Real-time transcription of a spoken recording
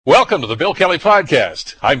Welcome to the Bill Kelly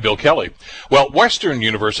Podcast. I'm Bill Kelly. Well, Western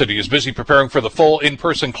University is busy preparing for the full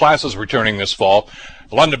in-person classes returning this fall.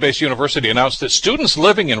 The London-based university announced that students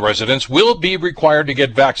living in residence will be required to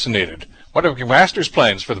get vaccinated. What are McMasters'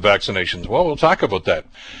 plans for the vaccinations? Well, we'll talk about that.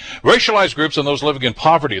 Racialized groups and those living in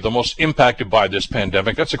poverty are the most impacted by this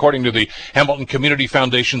pandemic. That's according to the Hamilton Community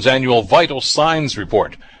Foundation's annual Vital Signs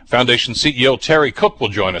report. Foundation CEO Terry Cook will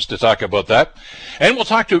join us to talk about that. And we'll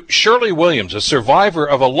talk to Shirley Williams, a survivor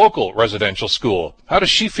of a local residential school. How does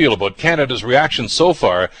she feel about Canada's reaction so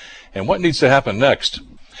far, and what needs to happen next?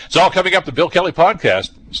 It's all coming up. The Bill Kelly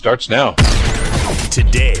Podcast starts now.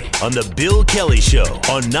 Today on The Bill Kelly Show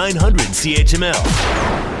on 900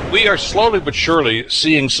 CHML. We are slowly but surely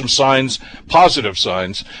seeing some signs, positive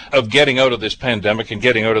signs, of getting out of this pandemic and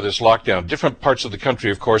getting out of this lockdown. Different parts of the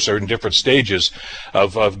country, of course, are in different stages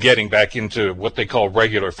of getting back into what they call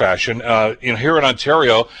regular fashion. Here in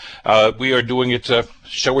Ontario, we are doing it,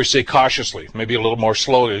 shall we say, cautiously, maybe a little more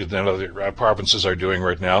slowly than other provinces are doing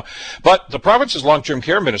right now. But the province's long-term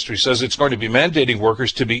care ministry says it's going to be mandating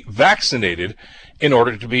workers to be vaccinated in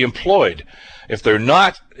order to be employed. If they're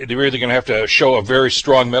not, they're either going to have to show a very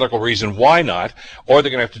strong medical reason why not, or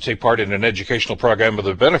they're going to have to take part in an educational program of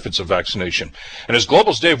the benefits of vaccination. And as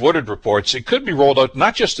Global's Dave Woodard reports, it could be rolled out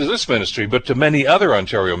not just to this ministry, but to many other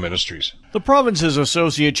Ontario ministries. The province's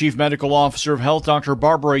Associate Chief Medical Officer of Health, Dr.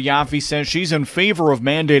 Barbara Yaffe, says she's in favor of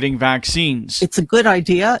mandating vaccines. It's a good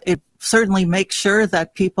idea. It certainly makes sure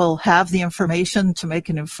that people have the information to make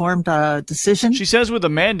an informed decision. She says with a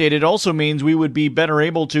mandate, it also means we would be better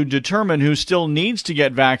able to determine who still needs to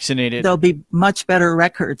get vaccinated. There'll be much better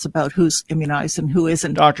records about who's immunized and who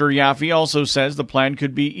isn't. Dr. Yaffe also says the plan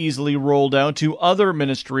could be easily rolled out to other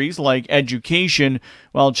ministries like education.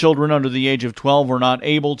 While children under the age of 12 are not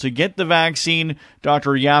able to get the vaccine,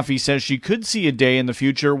 Dr. Yaffe says she could see a day in the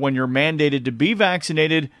future when you're mandated to be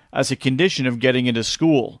vaccinated as a condition of getting into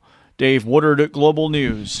school. Dave Woodard at Global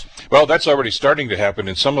News. Well, that's already starting to happen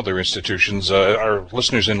in some other institutions. Our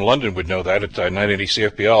listeners in London would know that at 980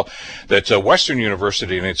 CFPL, that Western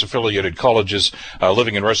University and its affiliated colleges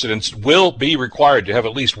living in residence will be required to have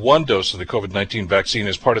at least one dose of the COVID-19 vaccine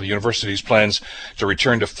as part of the university's plans to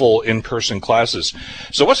return to full in-person classes.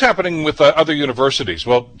 So what's happening with other universities?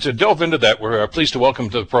 Well, to delve into that, we're pleased to welcome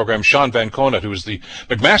to the program Sean Van Conant, who is the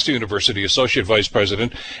McMasters University Associate Vice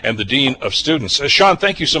President and the Dean of Students. Sean,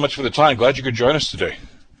 thank you so much for the time. Glad you could join us today.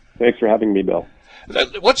 Thanks for having me, Bill.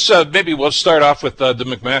 Maybe we'll start off with the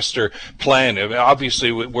McMaster plan. I mean, obviously,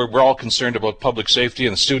 we're all concerned about public safety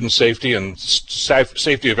and student safety and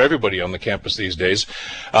safety of everybody on the campus these days.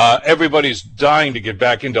 Everybody's dying to get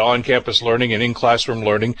back into on-campus learning and in-classroom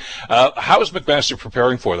learning. How is McMaster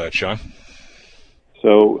preparing for that, Sean?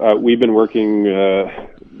 So we've been working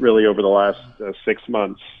really over the last 6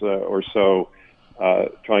 months or so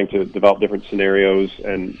trying to develop different scenarios.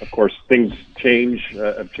 And, of course, things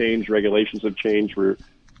have changed, regulations have changed. We're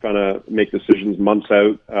trying to make decisions months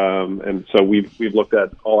out. And so we've looked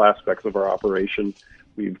at all aspects of our operation.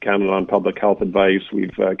 We've counted on public health advice.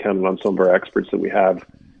 We've counted on some of our experts that we have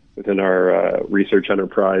within our research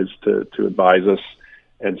enterprise to advise us.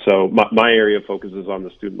 And so my area of focus is on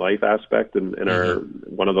the student life aspect, and our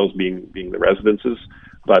one of those being the residences.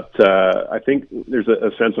 But I think there's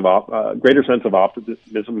a sense of greater sense of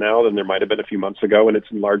optimism now than there might have been a few months ago, and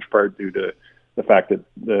it's in large part due to the fact that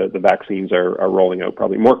the vaccines are rolling out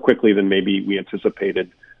probably more quickly than maybe we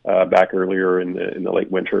anticipated back earlier in the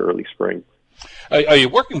late winter, early spring. Are you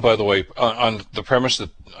working, by the way, on the premise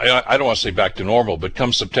that, I don't want to say back to normal, but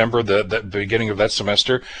come September, the beginning of that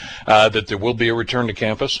semester, that there will be a return to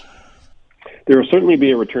campus? There will certainly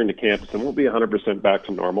be a return to campus, and won't be 100% back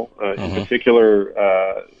to normal. In particular,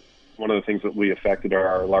 one of the things that will be affected are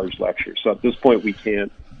our large lectures. So at this point, we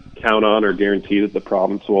can't count on or guarantee that the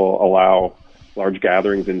province will allow large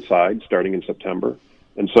gatherings inside starting in September.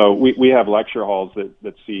 And so we have lecture halls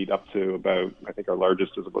that seat up to about, I think our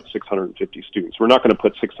largest is about 650 students. We're not going to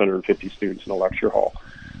put 650 students in a lecture hall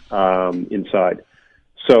inside.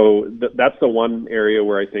 So that's the one area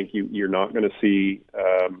where I think you're not going to see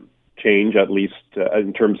change, at least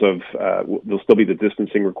in terms of there'll still be the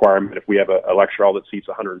distancing requirement. If we have a lecture hall that seats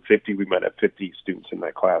 150, we might have 50 students in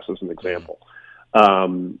that class, as an example.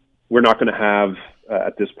 We're not going to have,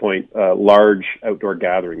 at this point, large outdoor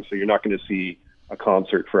gatherings. So you're not going to see a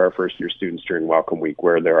concert for our first-year students during Welcome Week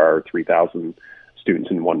where there are 3,000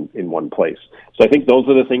 students in one place. So I think those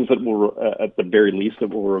are the things that will, at the very least, that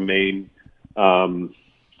will remain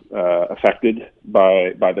affected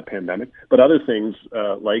by the pandemic. But other things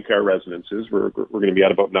like our residences, we're going to be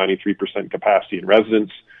at about 93% capacity in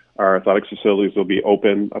residence. Our athletics facilities will be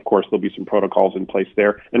open. Of course, there'll be some protocols in place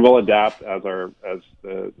there, and we'll adapt as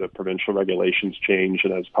the provincial regulations change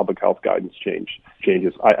and as public health guidance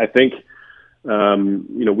changes. I think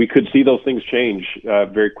we could see those things change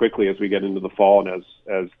very quickly as we get into the fall and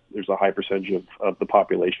as there's a high percentage of the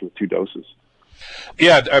population with 2 doses.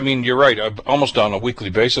 Yeah, I mean, you're right. Almost on a weekly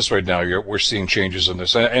basis right now, we're seeing changes in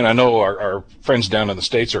this. And I know our friends down in the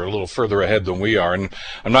States are a little further ahead than we are, and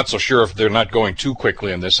I'm not so sure if they're not going too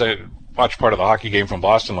quickly in this. I watched part of the hockey game from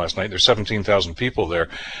Boston last night. There's 17,000 people there.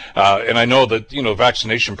 And I know that,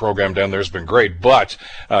 vaccination program down there has been great, but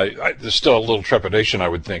there's still a little trepidation, I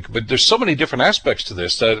would think. But there's so many different aspects to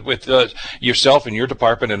this with yourself and your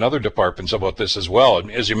department and other departments about this as well.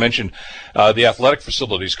 And as you mentioned, the athletic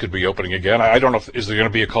facilities could be opening again. I don't know, is there going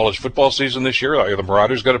to be a college football season this year? Are the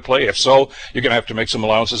Marauders going to play? If so, you're going to have to make some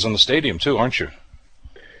allowances in the stadium too, aren't you?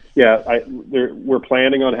 Yeah, we're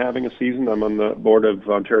planning on having a season. I'm on the board of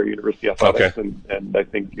Ontario University Athletics, okay. and I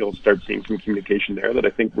think you'll start seeing some communication there that I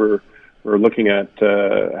think we're looking at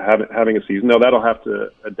having a season. Now, that'll have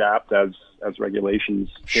to adapt as regulations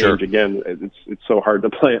change. Sure. Again, it's so hard to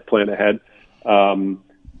plan ahead.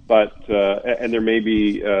 But there may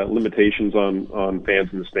be limitations on fans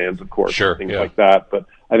in the stands, of course, sure, things yeah. like that. But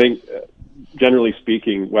I think, generally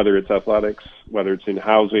speaking, whether it's athletics, whether it's in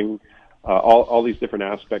housing, all these different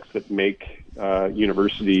aspects that make the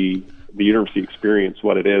university experience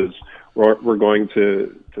what it is, we're going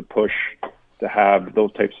to push to have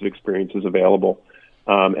those types of experiences available.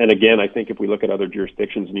 And again, I think if we look at other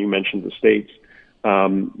jurisdictions, and you mentioned the States,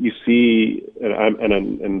 you see,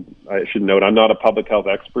 and I should note, I'm not a public health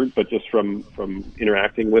expert, but just from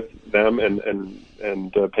interacting with them and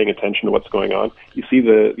paying attention to what's going on, you see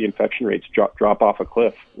the infection rates drop off a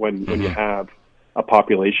cliff when you have a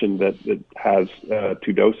population that has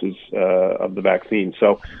 2 doses of the vaccine.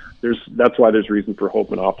 So that's why there's reason for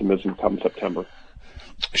hope and optimism come September.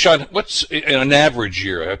 Sean, what's in an average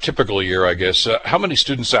year, a typical year, I guess, how many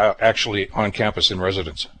students are actually on campus in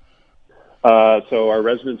residence? So our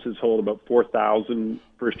residences hold about 4,000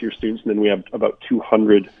 first-year students, and then we have about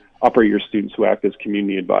 200 upper-year students who act as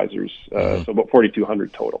community advisors, so about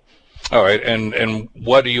 4,200 total. All right, and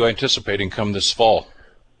what are you anticipating come this fall?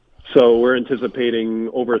 So we're anticipating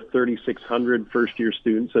over 3,600 first-year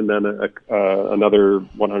students, and then another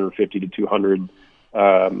 150 to 200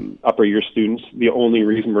 upper-year students. The only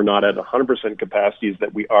reason we're not at 100% capacity is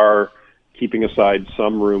that we are keeping aside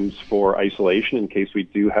some rooms for isolation in case we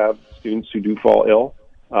do have students who do fall ill.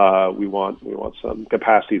 We want some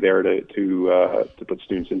capacity there to put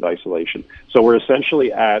students into isolation. So we're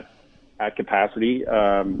essentially at capacity.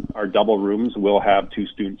 Our double rooms will have 2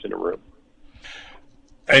 students in a room.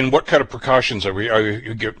 And what kind of precautions are you?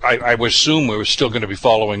 I would assume we're still going to be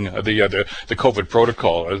following the COVID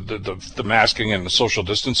protocol, the masking and the social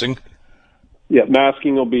distancing. Yeah,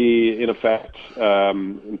 masking will be in effect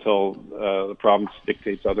until the province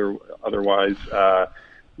dictates otherwise.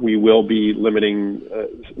 We will be limiting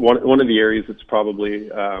one of the areas that's probably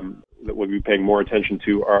that we'll be paying more attention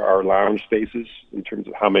to are our lounge spaces in terms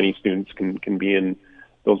of how many students can be in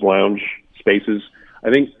those lounge spaces. I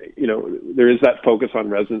think, there is that focus on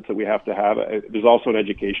residents that we have to have. There's also an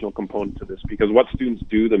educational component to this, because what students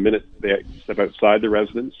do the minute they step outside the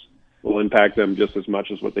residence will impact them just as much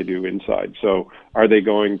as what they do inside. So are they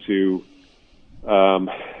going to,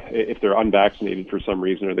 if they're unvaccinated for some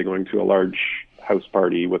reason, are they going to a large house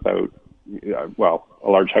party a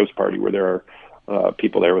large house party where there are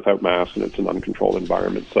people there without masks and it's an uncontrolled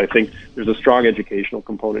environment. So I think there's a strong educational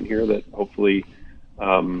component here that hopefully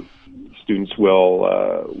students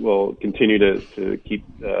will continue to keep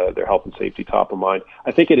their health and safety top of mind.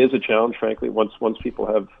 I think it is a challenge, frankly. Once people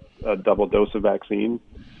have a double dose of vaccine,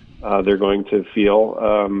 they're going to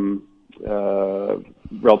feel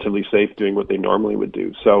relatively safe doing what they normally would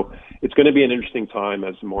do. So it's going to be an interesting time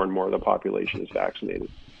as more and more of the population is vaccinated.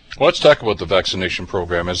 Well, let's talk about the vaccination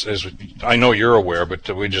program. As I know you're aware, but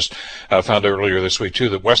we just found earlier this week, too,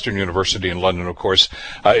 that Western University in London, of course,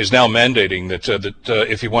 is now mandating that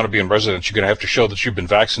if you want to be in residence, you're going to have to show that you've been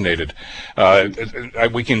vaccinated.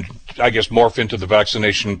 We can, I guess, morph into the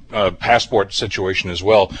vaccination passport situation as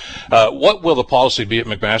well. What will the policy be at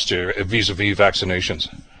McMaster vis-a-vis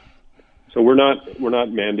vaccinations? So we're not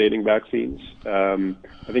mandating vaccines.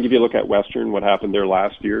 I think if you look at Western, what happened there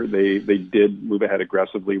last year, they did move ahead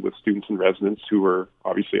aggressively with students and residents who were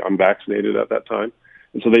obviously unvaccinated at that time.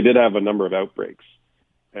 And so they did have a number of outbreaks.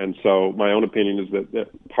 And so my own opinion is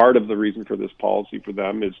that part of the reason for this policy for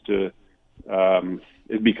them is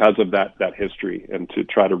because of that history, and to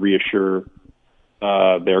try to reassure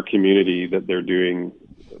their community that they're doing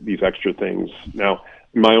these extra things. Now,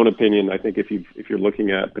 in my own opinion, I think if you're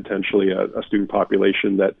looking at potentially a student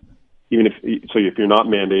population that even if you're not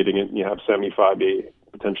mandating it and you have 75 to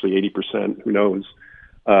potentially 80%, who knows,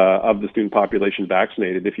 of the student population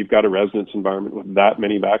vaccinated, if you've got a residence environment with that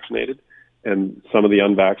many vaccinated and some of the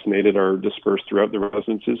unvaccinated are dispersed throughout the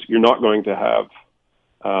residences, you're not going to have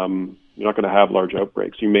large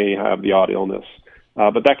outbreaks. You may have the odd illness,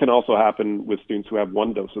 but that can also happen with students who have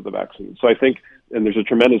one dose of the vaccine. So I think, and there's a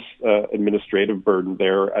tremendous administrative burden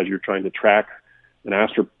there as you're trying to track and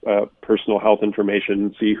ask for personal health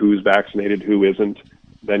information, see who's vaccinated, who isn't.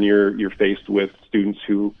 Then you're faced with students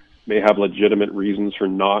who may have legitimate reasons for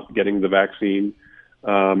not getting the vaccine,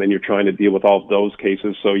 and you're trying to deal with all of those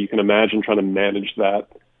cases. So you can imagine trying to manage that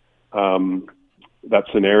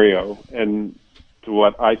scenario, and to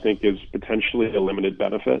what I think is potentially a limited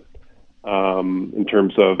benefit in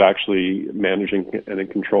terms of actually managing and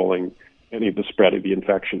controlling any of the spread of the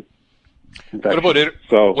infection. What about it?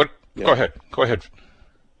 Yeah. Go ahead.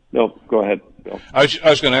 No, go ahead, Bill. I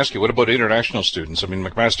was going to ask you, what about international students? I mean,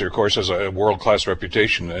 McMaster, of course, has a world-class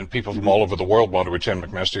reputation, and people from all over the world want to attend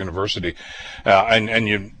McMaster University.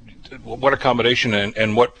 What accommodation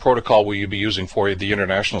and what protocol will you be using for the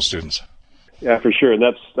international students? Yeah, for sure, and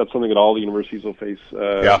that's something that all the universities will face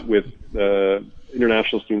with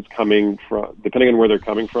international students coming from, depending on where they're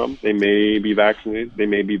coming from. They may be vaccinated. They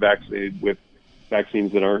may be vaccinated with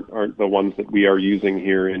vaccines that aren't the ones that we are using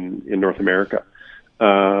here in North America.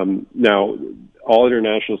 Now, all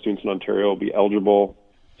international students in Ontario will be eligible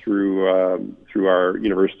through our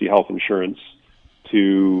university health insurance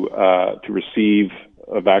to receive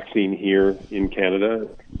a vaccine here in Canada,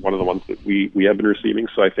 one of the ones that we have been receiving.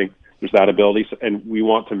 So I think there's that ability, and we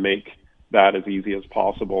want to make that as easy as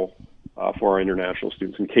possible for our international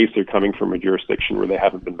students in case they're coming from a jurisdiction where they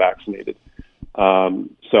haven't been vaccinated.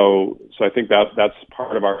 So I think that's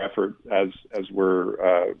part of our effort as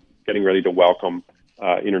we're getting ready to welcome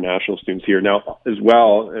international students here now as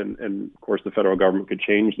well. And of course, the federal government could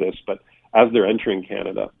change this, but as they're entering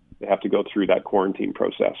Canada, they have to go through that quarantine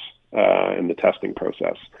process and the testing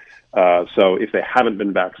process. So if they haven't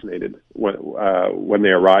been vaccinated when they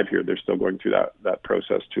arrive here, they're still going through that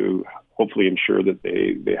process to hopefully ensure that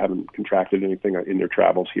they haven't contracted anything in their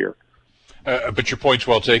travels here. But your point's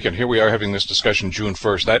well taken. Here we are having this discussion June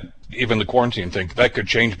 1st. That even the quarantine thing, that could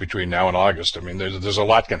change between now and August. I mean, there's a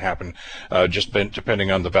lot can happen just depending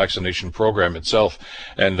on the vaccination program itself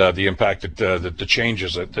and the impact that the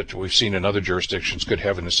changes that we've seen in other jurisdictions could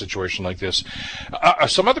have in a situation like this.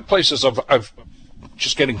 Some other places I've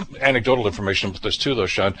just getting anecdotal information about this too, though,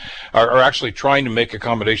 Sean, are actually trying to make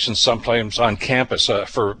accommodations sometimes on campus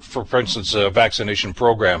for instance, a vaccination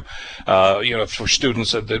program, for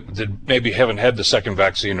students that maybe haven't had the second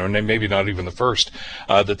vaccine or maybe not even the first.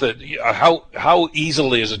 How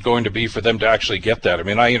easily is it going to be for them to actually get that? I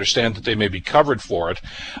mean, I understand that they may be covered for it,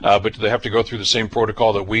 but do they have to go through the same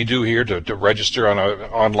protocol that we do here to register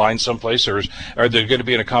online someplace, or are there going to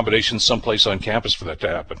be an accommodation someplace on campus for that to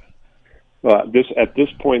happen? Well, at this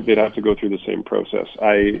point, they'd have to go through the same process.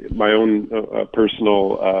 My own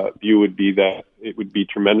personal view would be that it would be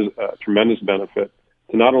tremendous benefit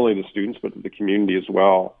to not only the students but to the community as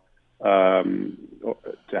well, to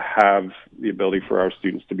have the ability for our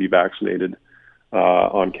students to be vaccinated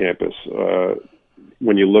on campus.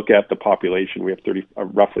 When you look at the population, we have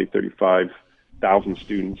roughly 35,000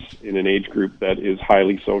 students in an age group that is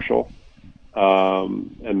highly social.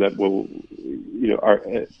 And that will,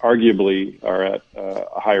 arguably are at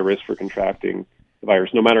a higher risk for contracting the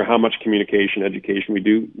virus. No matter how much communication, education we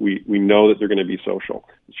do, we know that they're going to be social.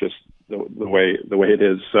 It's just the way it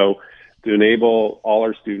is. So to enable all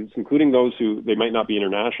our students, including those who, they might not be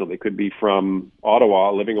international, they could be from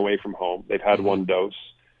Ottawa, living away from home. They've had one dose.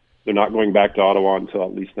 They're not going back to Ottawa until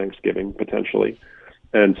at least Thanksgiving, potentially.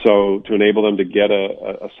 And so to enable them to get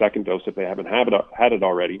a second dose if they haven't had it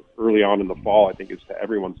already early on in the fall, I think is to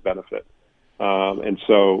everyone's benefit. And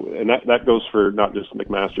that goes for not just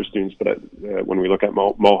McMaster students, but when we look at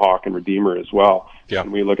Mohawk and Redeemer as well. Yeah.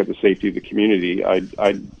 When we look at the safety of the community,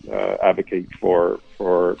 I'd advocate for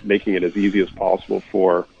making it as easy as possible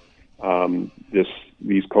for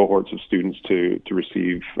these cohorts of students to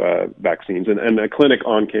receive vaccines. And a clinic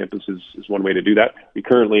on campus is one way to do that. We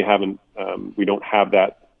currently we don't have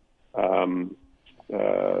that.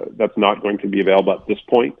 That's not going to be available at this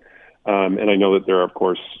point. And I know that there are, of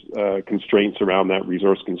course, constraints around that,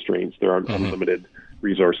 resource constraints. There aren't unlimited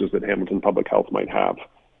resources that Hamilton Public Health might have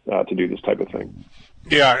to do this type of thing.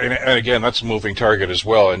 Yeah, and again, that's a moving target as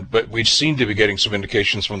well. But we seem to be getting some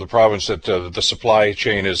indications from the province that the supply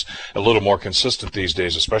chain is a little more consistent these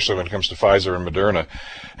days, especially when it comes to Pfizer and Moderna.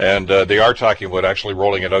 And they are talking about actually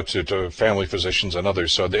rolling it out to family physicians and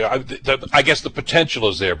others. So I guess the potential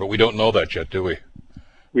is there, but we don't know that yet, do we?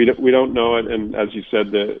 We don't know it, and as you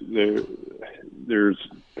said, there's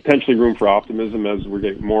potentially room for optimism as we're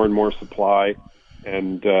getting more and more supply,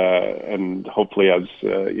 and hopefully as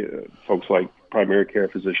folks like primary care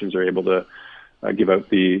physicians are able to give out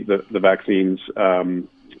the vaccines. I'm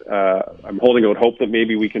holding out hope that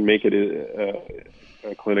maybe we can make it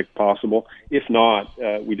a clinic possible. If not,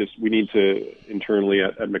 we need to internally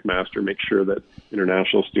at McMaster make sure that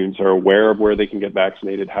international students are aware of where they can get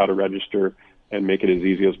vaccinated, how to register, and make it as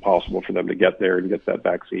easy as possible for them to get there and get that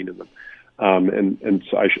vaccine in them. And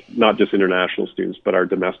so not just international students, but our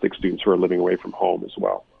domestic students who are living away from home as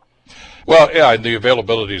well. Well, yeah, the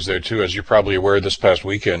availability is there, too. As you're probably aware, this past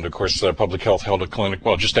weekend, of course, Public Health held a clinic,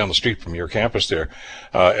 well, just down the street from your campus there,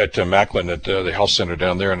 at Macklin, at the health center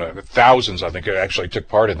down there, and thousands, I think, actually took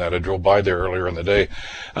part in that. I drove by there earlier in the day.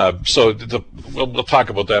 So we'll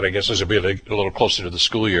talk about that, I guess, as we get a little closer to the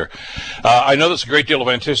school year. I know there's a great deal of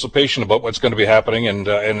anticipation about what's going to be happening, and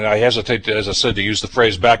I hesitate, as I said, to use the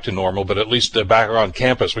phrase back to normal, but at least back on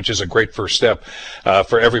campus, which is a great first step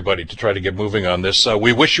for everybody to try to get moving on this.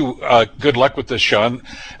 We wish you good luck with this, Sean.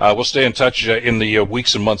 We'll stay in touch in the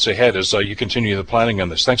weeks and months ahead as you continue the planning on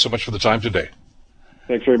this. Thanks so much for the time today.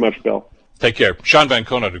 Thanks very much, Bill. Take care. Sean Van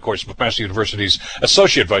Conant, of course, McMaster University's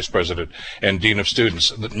Associate Vice President and Dean of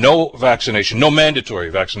Students. No mandatory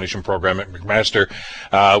vaccination program at McMaster.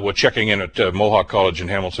 We're checking in at Mohawk College in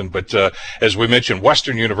Hamilton. But as we mentioned,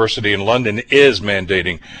 Western University in London is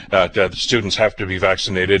mandating that students have to be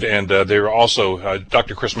vaccinated. And they're also,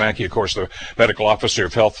 Dr. Chris Mackey, of course, the Medical Officer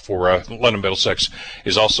of Health for London Middlesex,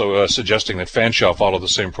 is also suggesting that Fanshawe follow the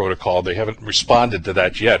same protocol. They haven't responded to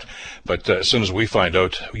that yet. But as soon as we find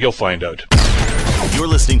out, you'll find out. You're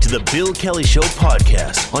listening to the Bill Kelly Show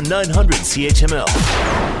podcast on 900 CHML.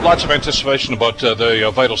 Lots of anticipation about the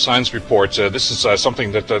Vital Signs report. This is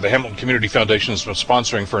something that the Hamilton Community Foundation has been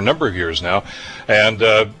sponsoring for a number of years now, and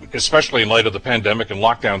especially in light of the pandemic and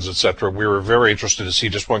lockdowns, etc., we were very interested to see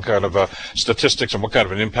just what kind of statistics and what kind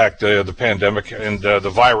of an impact the pandemic and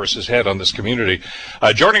the virus has had on this community.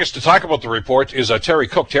 Joining us to talk about the report is Terry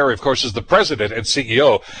Cook. Terry, of course, is the president and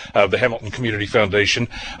CEO of the Hamilton Community Foundation.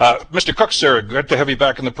 Mr. Cook, sir, good to have you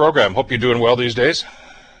back in the program. Hope you're doing well these days.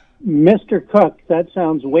 Mr. Cook, that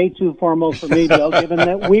sounds way too formal for me, Bill, given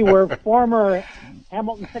that we were former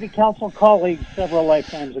Hamilton City Council colleagues several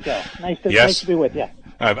lifetimes ago. Nice to be with you.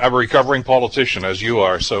 I'm a recovering politician, as you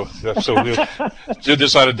are, so we'll do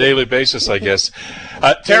this on a daily basis, I guess.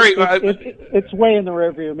 Terry, it's way in the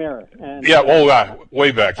rearview mirror. And,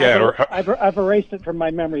 way back. Yeah, I've erased it from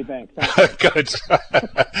my memory bank. Good.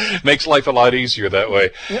 Makes life a lot easier that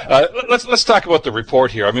way. Yeah. Let's talk about the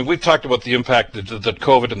report here. I mean, we've talked about the impact that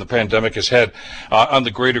COVID and the pandemic has had on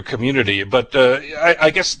the greater community, but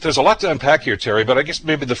I guess there's a lot to unpack here, Terry. But I guess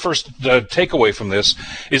maybe the first takeaway from this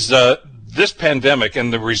is this pandemic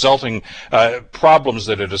and the resulting problems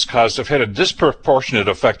that it has caused have had a disproportionate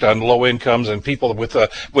effect on low incomes and people with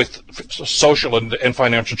social and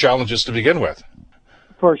financial challenges to begin with.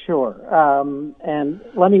 For sure. And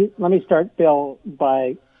let me start, Bill,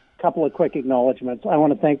 by a couple of quick acknowledgments. I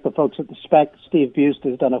want to thank the folks at the SPEC. Steve Bust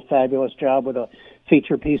has done a fabulous job with a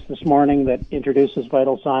feature piece this morning that introduces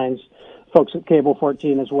Vital Signs. Folks at Cable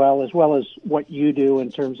 14 as well as what you do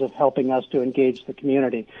in terms of helping us to engage the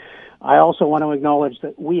community. I also want to acknowledge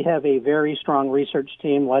that we have a very strong research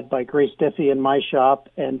team led by Grace Diffie in my shop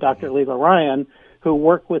and Dr. Leela Ryan, who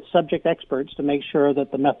work with subject experts to make sure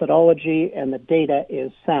that the methodology and the data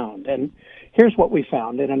is sound. And here's what we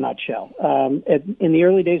found in a nutshell. In the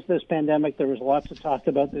early days of this pandemic, there was lots of talk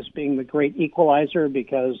about this being the great equalizer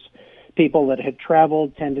because people that had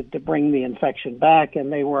traveled tended to bring the infection back,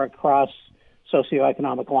 and they were across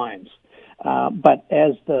socioeconomic lines. But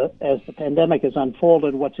as the pandemic has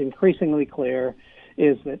unfolded, what's increasingly clear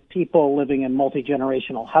is that people living in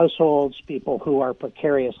multi-generational households, people who are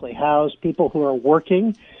precariously housed, people who are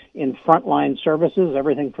working in frontline services,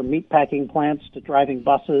 everything from meatpacking plants to driving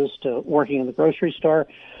buses to working in the grocery store,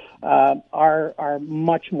 are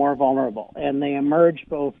much more vulnerable. And they emerge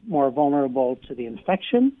both more vulnerable to the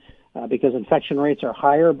infection, because infection rates are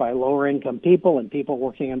higher by lower income people and people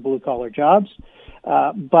working in blue-collar jobs.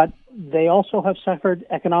 But they also have suffered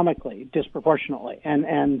economically disproportionately.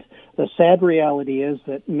 And the sad reality is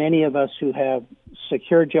that many of us who have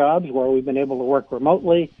secure jobs where we've been able to work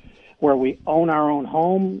remotely, where we own our own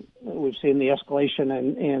home. We've seen the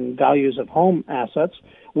escalation in values of home assets.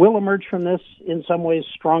 We'll emerge from this in some ways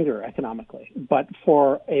stronger economically. But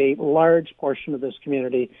for a large portion of this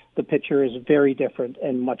community, the picture is very different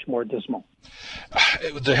and much more dismal.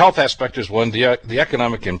 The health aspect is one. The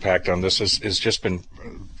economic impact on this has just been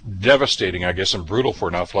devastating, I guess, and brutal for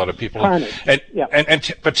an awful lot of people.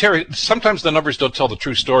 But Terry, sometimes the numbers don't tell the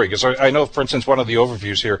true story, because I know, for instance, one of the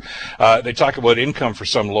overviews here, they talk about income for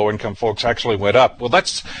some low-income folks actually went up. Well,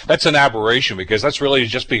 that's an aberration, because that's really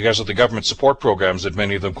just because of the government support programs that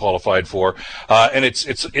many of them qualified for, and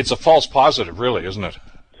it's a false positive, really, isn't it?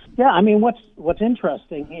 Yeah, I mean, what's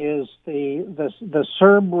interesting is the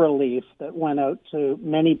CERB relief that went out to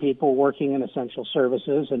many people working in essential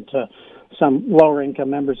services and to some lower income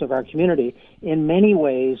members of our community in many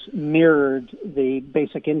ways mirrored the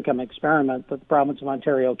basic income experiment that the province of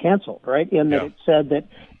Ontario canceled, right? In that it said that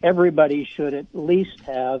everybody should at least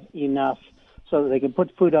have enough so that they can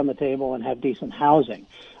put food on the table and have decent housing.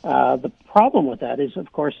 The problem with that is,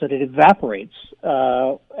 of course, that it evaporates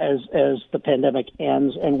as the pandemic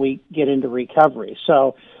ends and we get into recovery.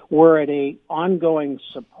 So we're at a ongoing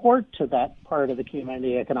support to that part of the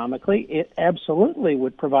community economically. It absolutely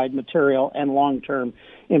would provide material and long-term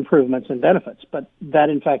improvements and benefits, but that,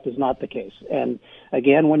 in fact, is not the case. And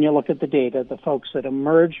again, when you look at the data, the folks that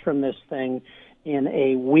emerge from this thing in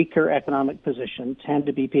a weaker economic position tend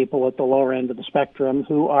to be people at the lower end of the spectrum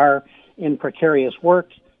who are in precarious work,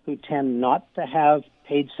 who tend not to have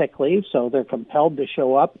paid sick leave, so they're compelled to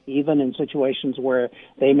show up even in situations where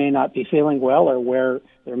they may not be feeling well or where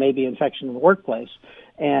there may be infection in the workplace.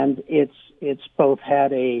 And it's both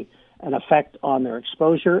had an effect on their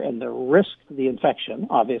exposure and the risk of the infection,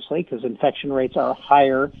 obviously, because infection rates are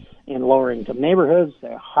higher in lower income neighborhoods,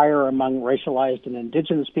 they're higher among racialized and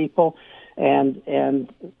Indigenous people. And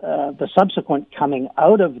the subsequent coming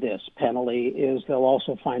out of this penalty is they'll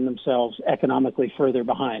also find themselves economically further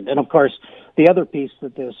behind. And, of course, the other piece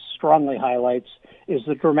that this strongly highlights is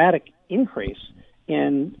the dramatic increase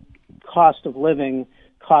in cost of living,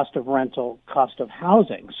 cost of rental, cost of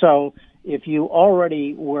housing. So if you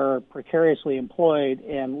already were precariously employed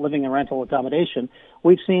and living in rental accommodation,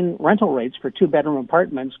 we've seen rental rates for two-bedroom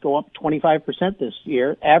apartments go up 25% this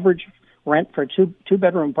year. Average rent for a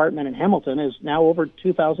two-bedroom apartment in Hamilton is now over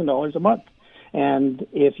 $2,000 a month. And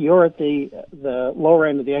if you're at the lower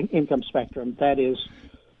end of the income spectrum, that is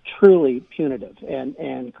truly punitive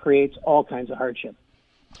and creates all kinds of hardship.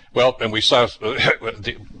 Well, and we saw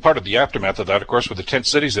part of the aftermath of that, of course, with the tent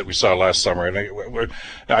cities that we saw last summer. And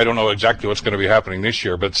I don't know exactly what's going to be happening this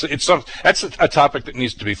year, but that's a topic that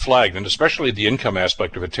needs to be flagged, and especially the income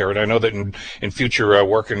aspect of it, Terry. And I know that in future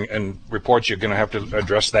work and reports, you're going to have to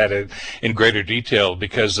address that in greater detail,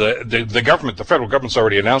 because the federal government's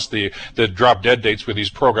already announced the drop dead dates where these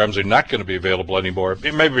programs are not going to be available anymore.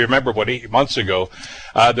 You may remember 8 months ago,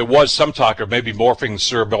 there was some talk of maybe morphing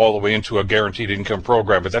CERB all the way into a guaranteed income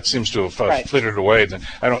program, but that seems to have flittered away.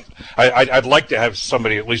 I'd like to have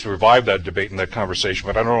somebody at least revive that debate and that conversation,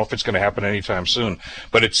 but I don't know if it's going to happen anytime soon.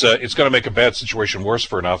 But it's going to make a bad situation worse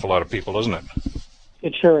for an awful lot of people, isn't it?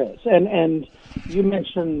 It sure is. And you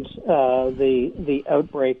mentioned the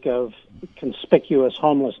outbreak of conspicuous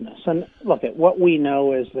homelessness. And look, at what we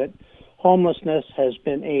know is that homelessness has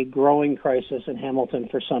been a growing crisis in Hamilton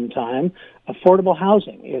for some time. Affordable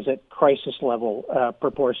housing is at crisis level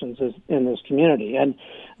proportions in this community. And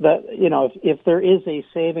if there is a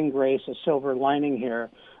saving grace, a silver lining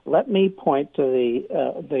here, let me point to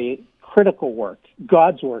the critical work,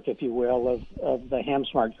 God's work, if you will, of the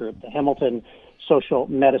HamSmart group, the Hamilton Social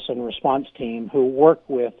Medicine Response Team, who work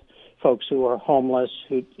with folks who are homeless,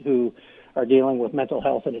 who are dealing with mental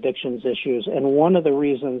health and addictions issues. And one of the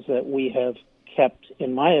reasons that we have kept,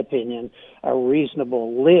 in my opinion, a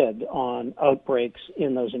reasonable lid on outbreaks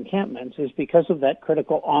in those encampments is because of that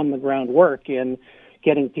critical on-the-ground work in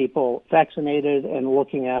getting people vaccinated and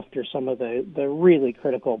looking after some of the really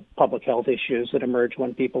critical public health issues that emerge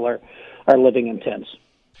when people are living in tents.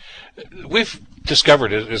 We've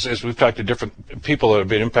discovered, as we've talked to different people that have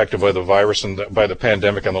been impacted by the virus and by the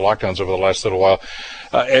pandemic and the lockdowns over the last little while,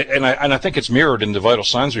 and I think it's mirrored in the Vital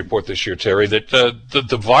Signs report this year, Terry, that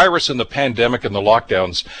the virus and the pandemic and the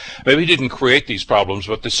lockdowns maybe didn't create these problems,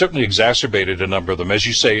 but they certainly exacerbated a number of them. As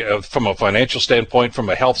you say, from a financial standpoint, from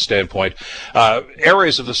a health standpoint,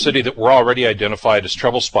 areas of the city that were already identified as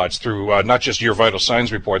trouble spots through not just your Vital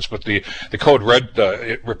Signs reports, but the Code Red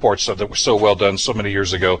reports that were so well done so many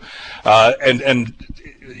years ago. And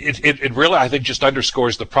it really, I think, just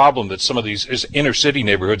underscores the problem that some of these inner city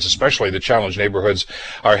neighborhoods, especially the challenged neighborhoods,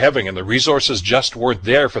 are having, and the resources just weren't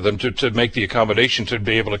there for them to make the accommodation to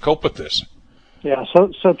be able to cope with this. Yeah,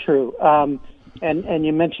 so true. And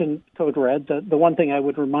you mentioned Code Red. The one thing I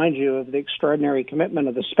would remind you of the extraordinary commitment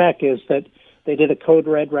of the SPEC is that they did a Code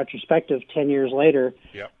Red retrospective 10 years later,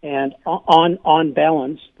 Yep. and on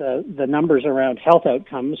balance, the numbers around health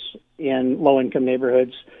outcomes in low-income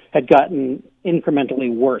neighborhoods had gotten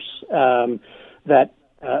incrementally worse. The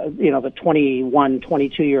 21,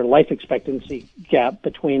 22-year life expectancy gap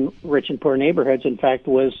between rich and poor neighborhoods, in fact,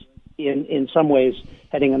 was in some ways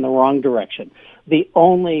heading in the wrong direction. The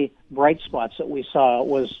only bright spots that we saw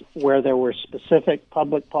was where there were specific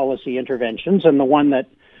public policy interventions, and the one that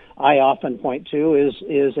I often point to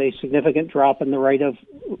is a significant drop in the rate of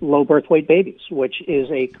low birth weight babies, which is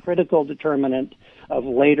a critical determinant of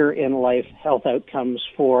later in life health outcomes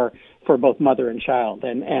for both mother and child.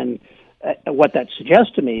 And what that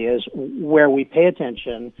suggests to me is where we pay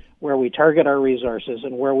attention, where we target our resources,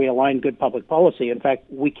 and where we align good public policy, in fact,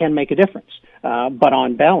 we can make a difference. But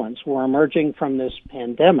on balance, we're emerging from this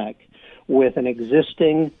pandemic with an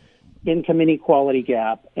existing income inequality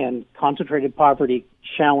gap and concentrated poverty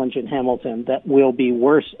challenge in Hamilton that will be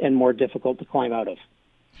worse and more difficult to climb out of.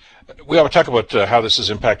 We ought to talk about how this is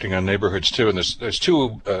impacting on neighborhoods too, and there's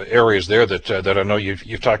two areas there that I know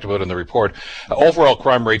you've talked about in the report. Overall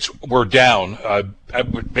crime rates were down,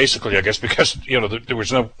 basically, I guess, because there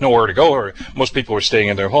was nowhere to go, or most people were staying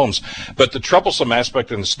in their homes. But the troublesome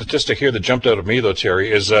aspect, and the statistic here that jumped out at me, though,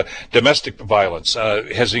 Terry, is domestic violence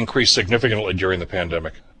has increased significantly during the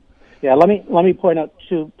pandemic. Yeah, let me point out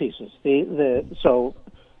two pieces. So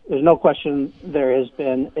there's no question there has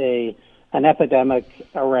been an epidemic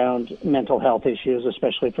around mental health issues,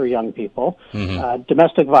 especially for young people. Mm-hmm.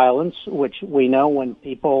 Domestic violence, which we know when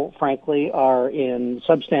people, frankly, are in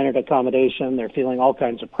substandard accommodation, they're feeling all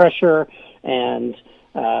kinds of pressure, and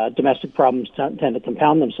domestic problems tend to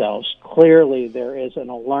compound themselves. Clearly, there is an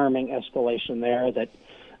alarming escalation there that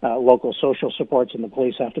local social supports and the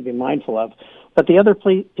police have to be mindful of. But the other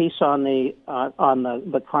piece on the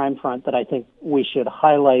crime front that I think we should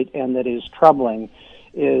highlight and that is troubling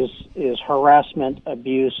is harassment,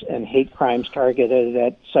 abuse, and hate crimes targeted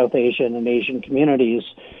at South Asian and Asian communities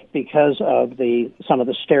because of some of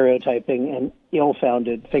the stereotyping and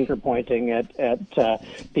ill-founded finger-pointing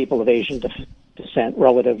at people of Asian descent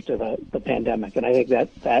relative to the pandemic. And I think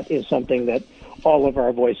that is something that all of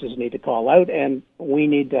our voices need to call out, and we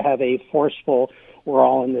need to have a forceful, we're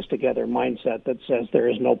all in this together mindset that says there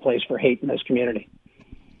is no place for hate in this community.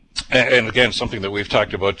 And again, something that we've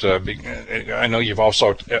talked about, I know you've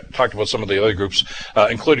also talked about some of the other groups,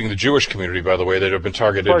 including the Jewish community, by the way, that have been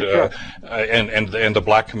targeted, sure. and the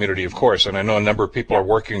black community, of course. And I know a number of people are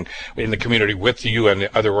working in the community with you and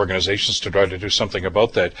the other organizations to try to do something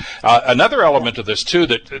about that. Another element of this, too,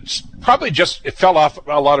 that it's probably it fell off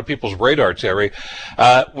a lot of people's radar, Terry,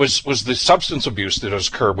 was the substance abuse that has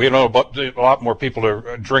occurred. We know about a lot more people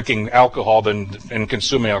are drinking alcohol and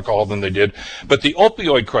consuming alcohol than they did. But the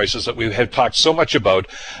opioid crisis that we have talked so much about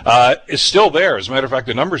is still there. As a matter of fact,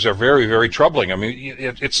 the numbers are very, very troubling. I mean,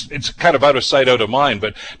 it's kind of out of sight, out of mind,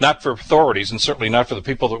 but not for authorities, and certainly not for the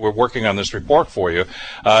people that were working on this report for you.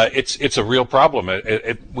 It's a real problem.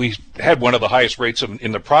 We had one of the highest rates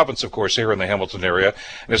in the province, of course, here in the Hamilton area,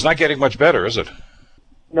 and it's not getting much better, is it?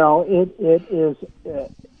 No, it is.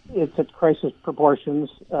 It's at crisis proportions.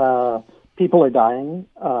 People are dying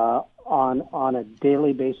on a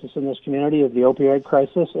daily basis in this community of the opioid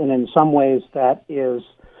crisis, and in some ways that is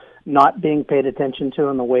not being paid attention to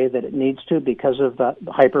in the way that it needs to because of the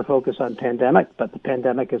hyper-focus on pandemic, but the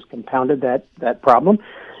pandemic has compounded that problem.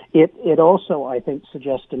 It also, I think,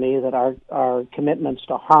 suggests to me that our commitments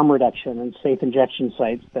to harm reduction and safe injection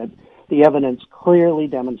sites that the evidence clearly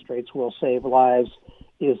demonstrates will save lives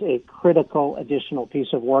is a critical additional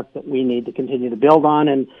piece of work that we need to continue to build on.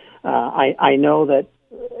 And I know that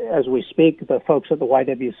as we speak, the folks at the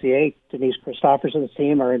YWCA, Denise Christopherson's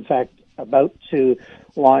team, are in fact about to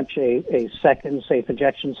launch a second safe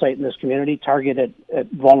injection site in this community targeted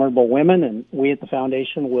at vulnerable women, and we at the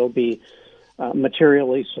foundation will be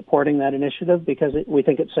materially supporting that initiative because we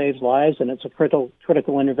think it saves lives and it's a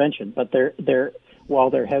critical intervention. But while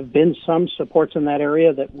there have been some supports in that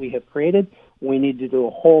area that we have created, we need to do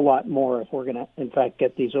a whole lot more if we're going to, in fact,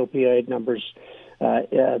 get these opioid numbers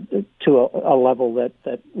to a level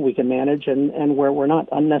that we can manage and where we're not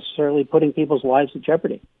unnecessarily putting people's lives at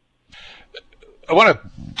jeopardy. I want to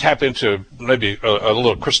tap into maybe a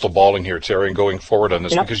little crystal balling here, Terry, and going forward on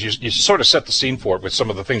this, because you sort of set the scene for it with some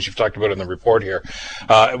of the things you've talked about in the report here.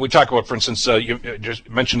 We talk about, for instance, you just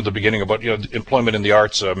mentioned at the beginning about employment in the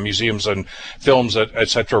arts, museums and films, et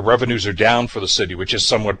cetera. Revenues are down for the city, which is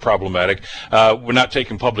somewhat problematic. We're not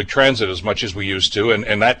taking public transit as much as we used to,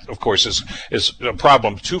 and that, of course, is a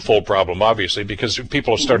problem, twofold problem, obviously, because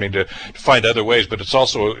people are starting to find other ways, but it's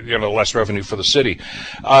also less revenue for the city.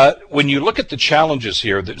 When you look at the challenges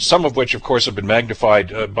here, some of which, of course, have been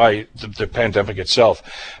magnified by the pandemic itself,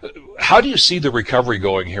 how do you see the recovery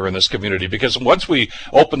going here in this community? Because once we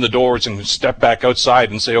open the doors and step back outside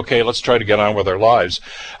and say, okay, let's try to get on with our lives,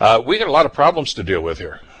 we got a lot of problems to deal with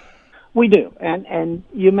here. We do, and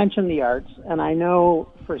you mentioned the arts, and I know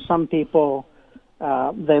for some people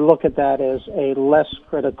they look at that as a less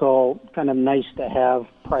critical, kind of nice-to-have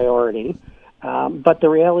priority. But the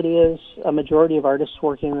reality is a majority of artists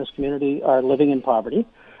working in this community are living in poverty.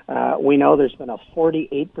 We know there's been a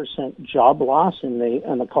 48% job loss in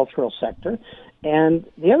the cultural sector. And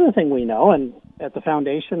the other thing we know, and at the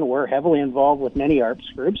foundation we're heavily involved with many arts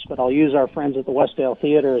groups, but I'll use our friends at the Westdale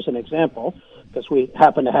Theatre as an example, because we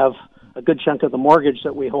happen to have a good chunk of the mortgage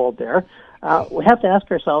that we hold there. We have to ask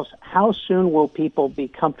ourselves, how soon will people be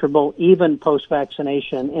comfortable, even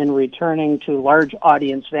post-vaccination, in returning to large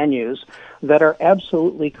audience venues that are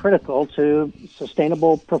absolutely critical to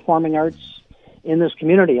sustainable performing arts in this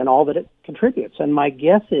community and all that it contributes? And my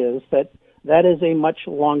guess is that is a much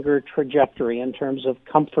longer trajectory in terms of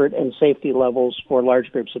comfort and safety levels for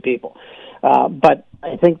large groups of people. But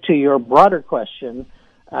I think to your broader question,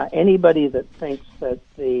 anybody that thinks that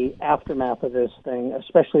the aftermath of this thing,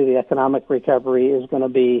 especially the economic recovery, is going to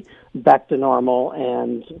be back to normal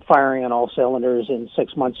and firing on all cylinders in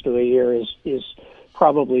 6 months to a year is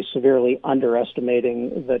probably severely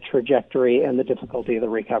underestimating the trajectory and the difficulty of the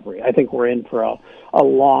recovery. I think we're in for a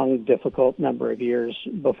long, difficult number of years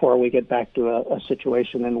before we get back to a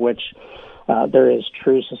situation in which there is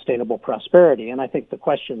true sustainable prosperity. And I think the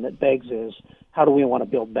question that begs is, how do we want to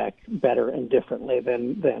build back better and differently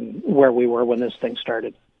than where we were when this thing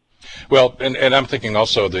started? Well, and I'm thinking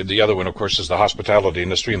also the other one, of course, is the hospitality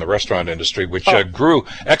industry and the restaurant industry, which grew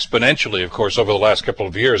exponentially, of course, over the last couple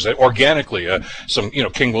of years, organically.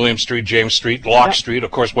 King William Street, James Street, Locke Street,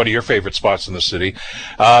 of course, one of your favorite spots in the city.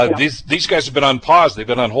 These guys have been on pause. They've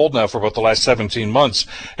been on hold now for about the last 17 months.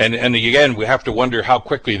 And again, we have to wonder how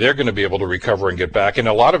quickly they're going to be able to recover and get back. And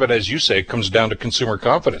a lot of it, as you say, comes down to consumer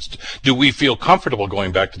confidence. Do we feel comfortable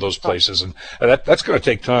going back to those places? And that's going to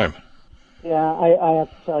take time. Yeah, I have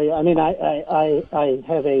to tell you. I mean, I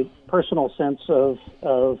have a personal sense of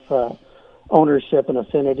ownership and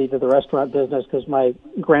affinity to the restaurant business because my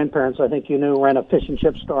grandparents, I think you knew, ran a fish and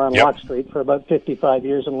chip store on Locke Street for about 55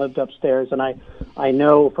 years and lived upstairs. And I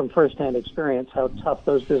know from firsthand experience how tough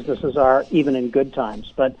those businesses are, even in good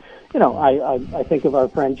times. But, I think of our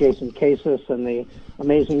friend Jason Casas and the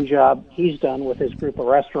amazing job he's done with his group of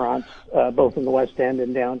restaurants, both in the West End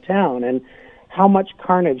and downtown. And how much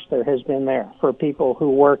carnage there has been there for people who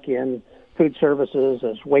work in food services,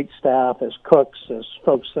 as wait staff, as cooks, as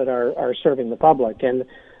folks that are serving the public. And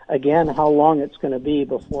again, how long it's going to be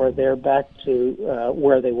before they're back to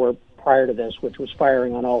where they were prior to this, which was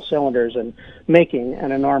firing on all cylinders and making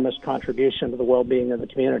an enormous contribution to the well-being of the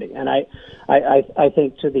community. And I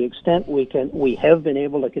think to the extent we have been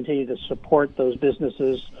able to continue to support those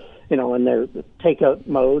businesses, in their takeout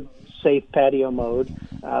mode, safe patio mode,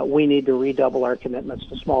 we need to redouble our commitments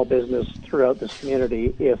to small business throughout this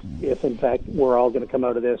community if in fact we're all going to come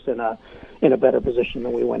out of this in a better position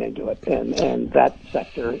than we went into it. And that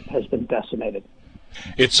sector has been decimated.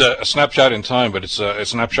 It's a snapshot in time, but it's a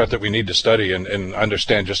snapshot that we need to study and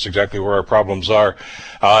understand just exactly where our problems are.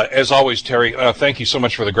 As always, Terry, thank you so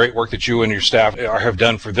much for the great work that you and your staff have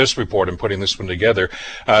done for this report and putting this one together.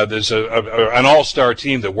 There's an all-star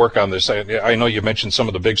team that work on this. I know you mentioned some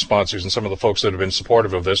of the big sponsors and some of the folks that have been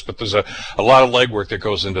supportive of this, but there's a lot of legwork that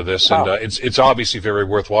goes into this, and it's obviously very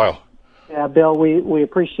worthwhile. Yeah, Bill, we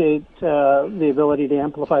appreciate the ability to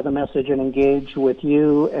amplify the message and engage with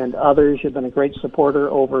you and others. You've been a great supporter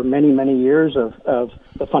over many, many years of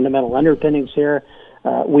the fundamental underpinnings here.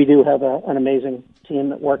 We do have an amazing team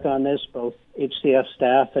that work on this, both HCF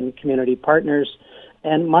staff and community partners.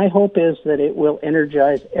 And my hope is that it will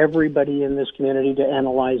energize everybody in this community to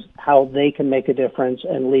analyze how they can make a difference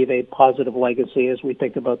and leave a positive legacy as we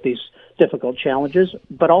think about these difficult challenges,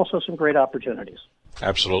 but also some great opportunities.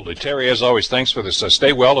 Absolutely. Terry, as always, thanks for this.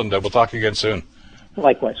 Stay well, and we'll talk again soon.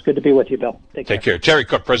 Likewise. Good to be with you, Bill. Take care. Terry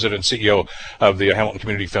Cook, President and CEO of the Hamilton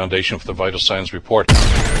Community Foundation for the Vital Signs Report.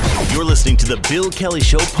 You're listening to the Bill Kelly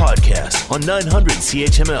Show podcast on 900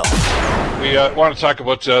 CHML. We want to talk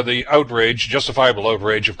about the outrage, justifiable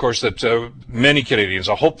outrage, of course, that many Canadians,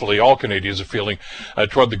 hopefully all Canadians, are feeling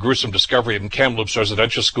toward the gruesome discovery in Kamloops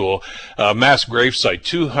Residential School, mass gravesite,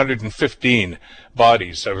 215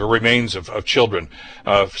 bodies, remains of children,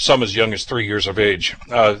 some as young as 3 years of age.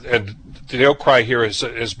 And the outcry here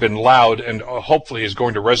has been loud and hopefully is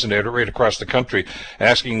going to resonate right across the country,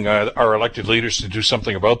 asking our elected leaders to do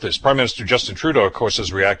something about this. Prime Minister Justin Trudeau, of course,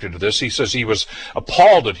 has reacted to this. He says he was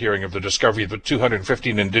appalled at hearing of the discovery of the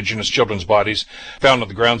 215 Indigenous children's bodies found on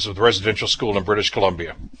the grounds of the residential school in British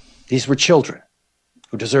Columbia. These were children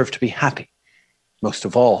who deserved to be happy. Most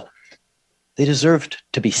of all, they deserved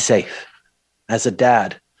to be safe. As a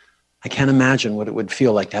dad, I can't imagine what it would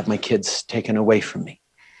feel like to have my kids taken away from me.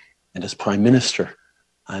 And as Prime Minister,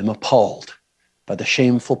 I'm appalled by the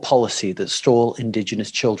shameful policy that stole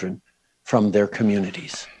Indigenous children from their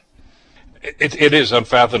communities. It is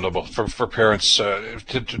unfathomable for parents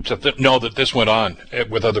to know that this went on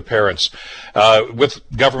with other parents, with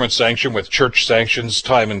government sanction, with church sanctions,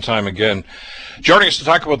 time and time again. Joining us to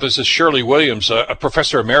talk about this is Shirley Williams, a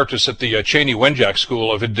professor emeritus at the Cheney Wenjack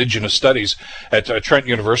School of Indigenous Studies at Trent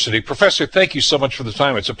University. Professor, thank you so much for the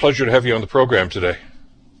time. It's a pleasure to have you on the program today.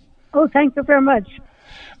 Oh, thank you very much.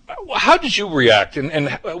 How did you react, and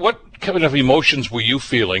what kind of emotions were you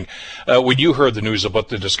feeling when you heard the news about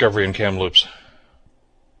the discovery in Kamloops?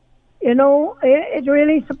 You know, it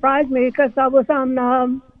really surprised me because I was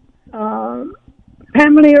on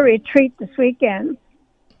family retreat this weekend.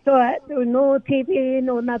 So there was no TV,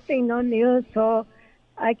 no nothing, no news. So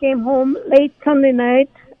I came home late Sunday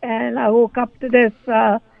night, and I woke up to this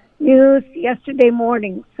news yesterday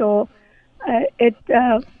morning. So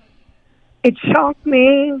it shocked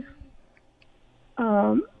me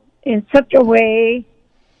in such a way.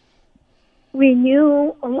 We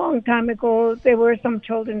knew a long time ago there were some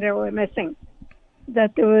children that were missing,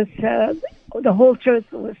 that there was the whole church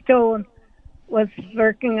was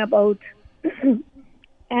lurking about.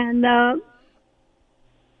 And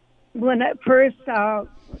when I first heard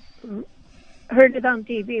it on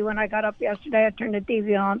TV, when I got up yesterday, I turned the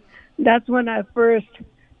TV on. That's when I first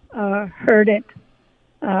heard it.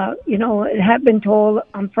 You know, it had been told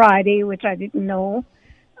on Friday, which I didn't know.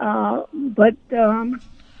 But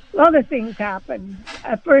other things happened.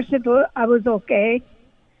 At first, I was okay.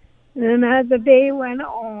 And then as the day went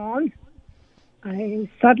on, I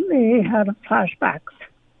suddenly had flashbacks.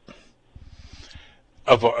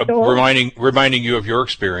 Reminding you of your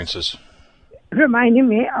experiences. Reminding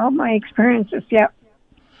me of my experiences, yeah.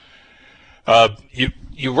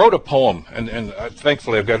 You wrote a poem, and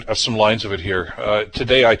thankfully I've got some lines of it here.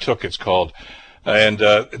 Today I Took, it's called. And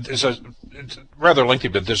it's rather lengthy,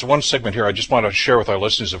 but there's one segment here I just want to share with our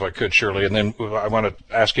listeners, if I could, Shirley, and then I want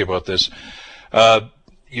to ask you about this.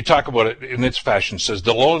 You talk about it in its fashion. It says,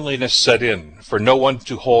 the loneliness set in for no one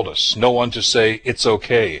to hold us, no one to say it's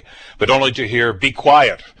okay, but only to hear, be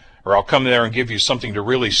quiet, or I'll come there and give you something to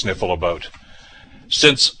really sniffle about.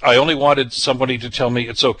 Since I only wanted somebody to tell me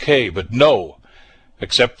it's okay, but no,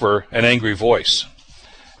 except for an angry voice.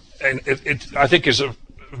 And it I think is a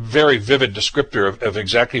very vivid descriptor of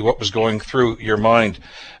exactly what was going through your mind.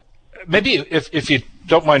 Maybe if you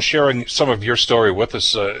don't mind sharing some of your story with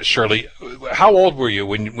us, Shirley, how old were you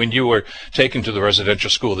when you were taken to the residential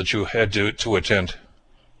school that you had to attend?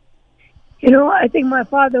 You know, I think my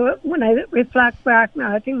father, when I reflect back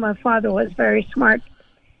now, I think my father was very smart.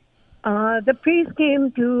 The priest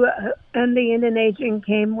came and the Indian agent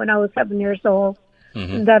came when I was 7 years old.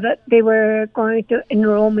 Mm-hmm. That they were going to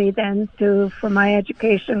enroll me then for my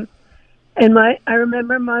education. And I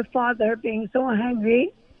remember my father being so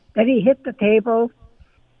angry that he hit the table.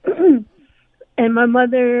 And my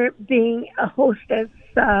mother, being a hostess,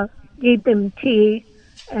 gave them tea,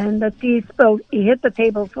 and the tea spilled. He hit the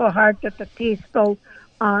table so hard that the tea spilled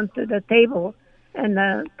onto the table and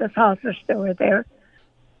the saucers that were there,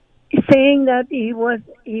 saying that he was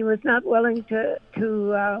not willing to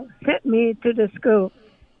send me to the school.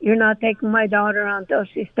 You're not taking my daughter until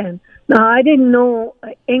she's 10. Now, I didn't know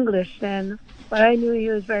English then, but I knew he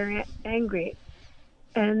was very angry.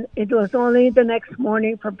 And it was only the next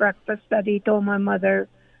morning for breakfast that he told my mother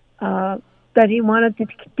that he wanted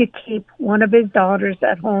to keep one of his daughters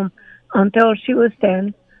at home until she was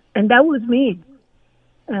 10, and that was me.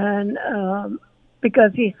 And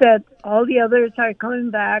because he said all the others are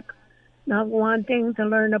coming back, not wanting to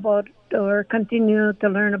learn about or continue to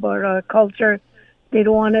learn about our culture. They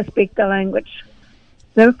don't want to speak the language.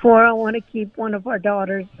 Therefore, I want to keep one of our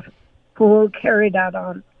daughters who will carry that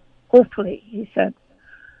on, hopefully, he said.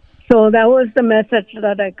 So that was the message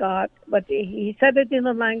that I got. But he said it in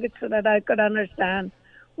a language so that I could understand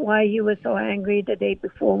why he was so angry the day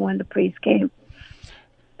before when the priest came.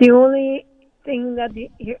 The only thing that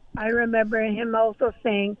I remember him also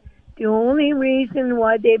saying, the only reason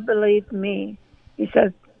why they believed me, he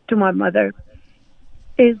says to my mother,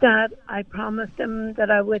 is that I promised them that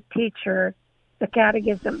I would teach her the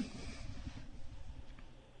catechism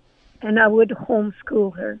and I would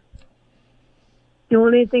homeschool her. The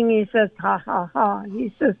only thing he says, ha, ha, ha.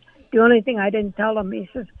 He says, the only thing I didn't tell him, he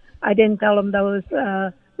says, I didn't tell him that I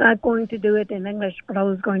was not going to do it in English, but I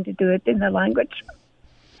was going to do it in the language.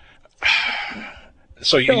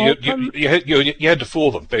 So you had to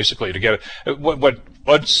fool them, basically, to get it.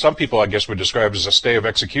 What some people, I guess, would describe as a stay of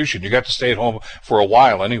execution. You got to stay at home for a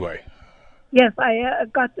while anyway. Yes, I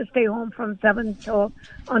got to stay home from 7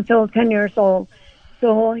 until 10 years old.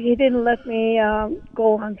 So he didn't let me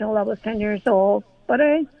go until I was 10 years old. But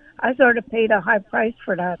I sort of paid a high price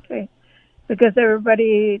for that, because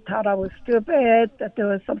everybody thought I was stupid, that there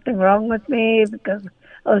was something wrong with me because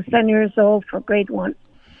I was 10 years old for grade 1.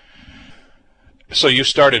 So you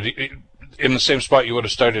started in the same spot you would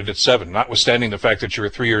have started at 7, notwithstanding the fact that you were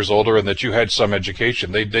 3 years older and that you had some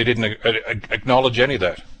education. They didn't acknowledge any of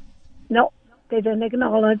that. No, they didn't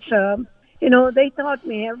acknowledge. They taught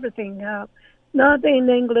me everything. Not in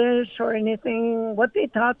English or anything. What they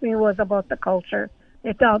taught me was about the culture.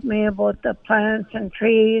 They taught me about the plants and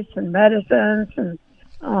trees and medicines and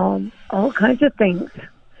all kinds of things.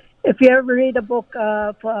 If you ever read a book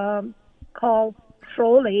called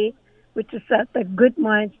Trolley, which is at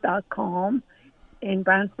thegoodminds.com in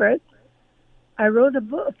Brantford, I wrote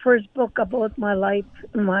a first book about my life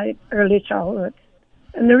in my early childhood.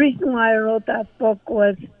 And the reason why I wrote that book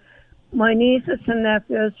was my nieces and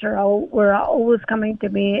nephews were always coming to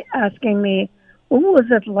me asking me, what was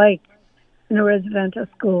it like in a residential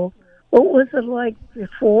school? What was it like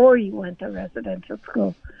before you went to residential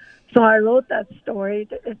school? So I wrote that story.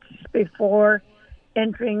 It's before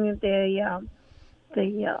entering the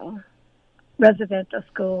residential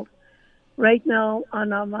school. Right now,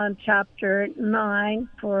 I'm on chapter 9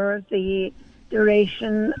 for the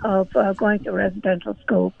duration of going to residential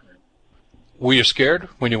school. Were you scared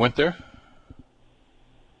when you went there?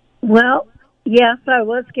 Well, yes, I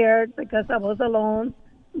was scared because I was alone,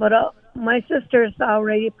 but my sisters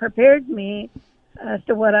already prepared me as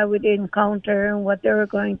to what I would encounter and what they were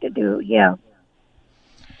going to do. Yeah.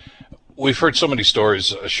 We've heard so many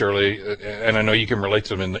stories, Shirley, and I know you can relate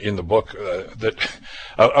to them in the book, that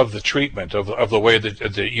of the treatment, of the way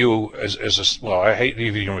that you, I hate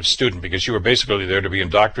even a student, because you were basically there to be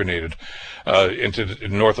indoctrinated into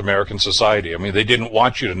North American society. I mean, they didn't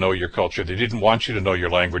want you to know your culture. They didn't want you to know your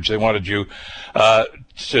language. They wanted you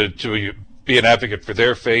to be an advocate for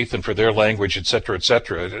their faith and for their language, et cetera, et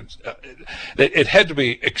cetera. It had to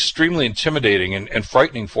be extremely intimidating and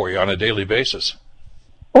frightening for you on a daily basis.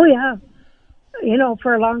 Oh, yeah.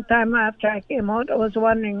 For a long time after I came out, I was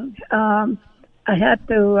wondering, I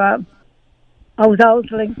was always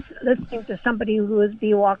listening to somebody who would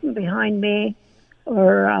be walking behind me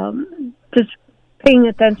or just paying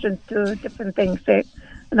attention to different things.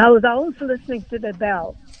 And I was always listening to the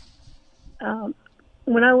bell.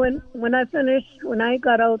 When I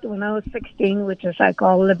got out when I was 16, which is I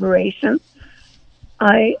call liberation,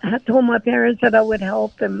 I had told my parents that I would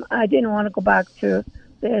help them. I didn't want to go back to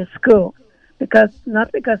the school,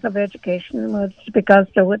 not because of education, it was because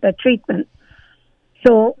of the treatment.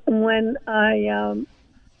 So when I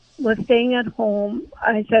was staying at home,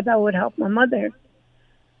 I said I would help my mother.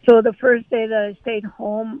 So the first day that I stayed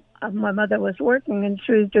home, my mother was working and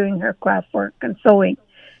she was doing her craft work and sewing.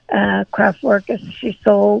 Craft work as she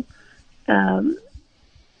sold at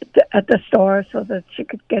the store so that she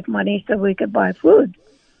could get money so we could buy food.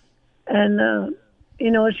 And,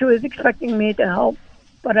 she was expecting me to help,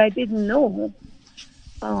 but I didn't know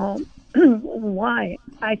why.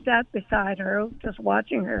 I sat beside her, just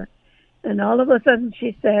watching her, and all of a sudden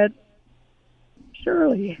she said,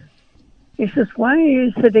 Shirley, he says, why are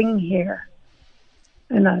you sitting here?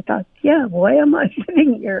 And I thought, yeah, why am I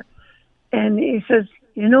sitting here? And he says,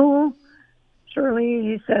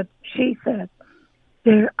 Shirley, she said,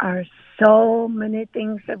 there are so many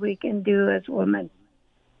things that we can do as women.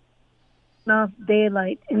 Enough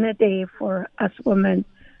daylight in a day for us women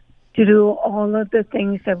to do all of the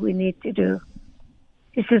things that we need to do.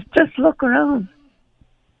 He says, just look around.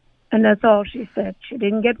 And that's all she said. She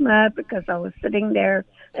didn't get mad because I was sitting there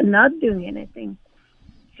and not doing anything.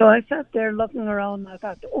 So I sat there looking around and I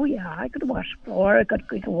thought, oh yeah, I could wash the floor, I could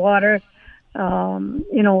cook water,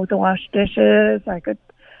 to wash dishes, I could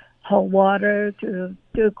haul water, to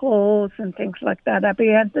do clothes and things like that. I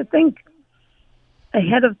began to think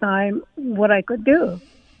ahead of time what I could do,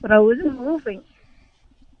 but I wasn't moving.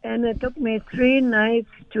 And it took me 3 nights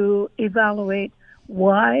to evaluate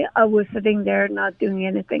why I was sitting there not doing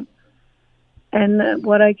anything. And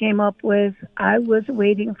what I came up with, I was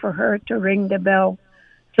waiting for her to ring the bell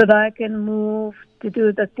so that I can move to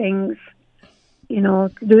do the things, to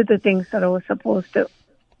do the things that I was supposed to.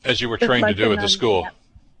 As you were trained to do at the school.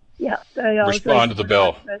 Yeah. Respond to the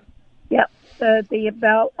bell. Yeah. The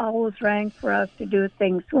bell always rang for us to do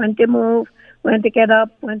things. When to move, when to get up,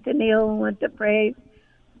 when to kneel, when to pray.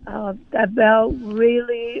 That bell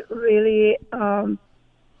really, really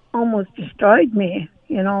almost destroyed me,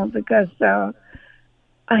 because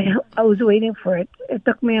I was waiting for it. It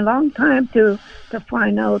took me a long time to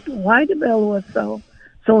find out why the bell was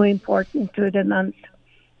so important to the nuns.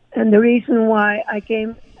 And the reason why I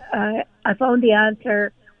found the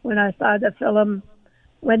answer when I saw the film,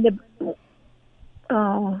 when the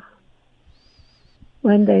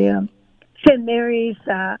St. Mary's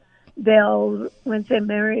bell, when St.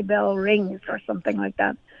 Mary bell rings or something like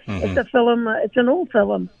that. Mm-hmm. It's a film. It's an old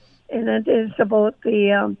film, and it is about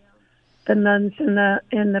the nuns and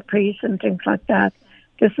the priests and things like that.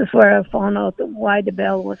 This is where I found out why the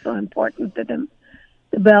bell was so important to them.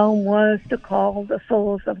 The bell was to call the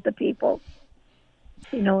souls of the people,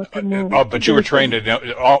 to move. But you were trained in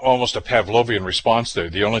almost a Pavlovian response there.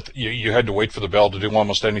 The only you had to wait for the bell to do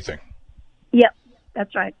almost anything. Yep,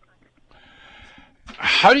 that's right.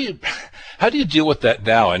 How do you deal with that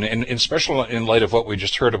now, and especially in light of what we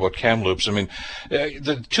just heard about Kamloops? I mean,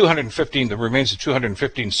 the remains of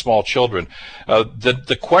 215 small children.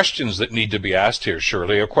 The questions that need to be asked here,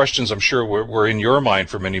 surely, are questions I'm sure were in your mind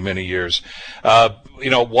for many, many years.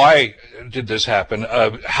 Why did this happen?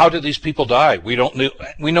 How did these people die? We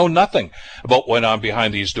know nothing about what went on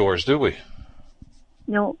behind these doors, do we?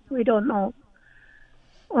 No, we don't know.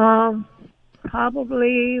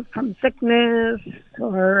 Probably from sickness,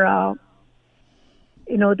 or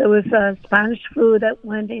there was a Spanish flu that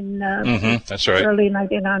went in that's right. early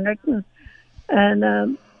 1900,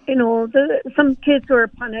 and some kids were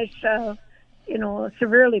punished,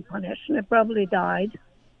 severely punished, and they probably died.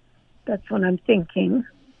 That's what I'm thinking.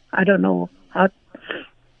 I don't know how.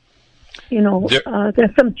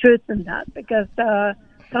 There's some truth in that, because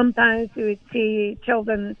sometimes you would see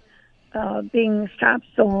children being strapped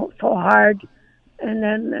so hard, and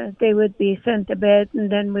then they would be sent to bed,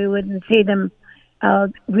 and then we wouldn't see them.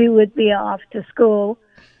 We would be off to school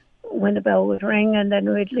when the bell would ring, and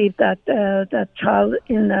then we'd leave that child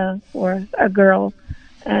or a girl,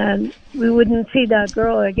 and we wouldn't see that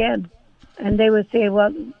girl again. And they would say,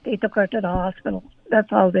 well, they took her to the hospital.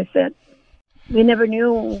 That's all they said. We never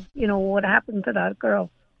knew, what happened to that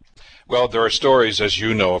girl. Well, there are stories, as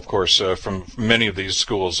you know, of course, from many of these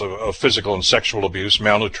schools of physical and sexual abuse,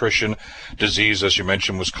 malnutrition, disease, as you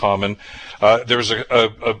mentioned, was common. There's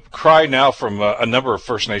a cry now from a number of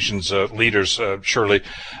First Nations leaders, Shirley,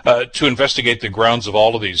 to investigate the grounds of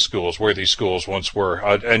all of these schools, where these schools once were,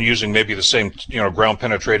 and using maybe the same,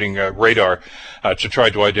 ground-penetrating radar to try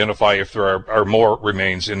to identify if there are more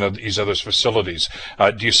remains in these other facilities.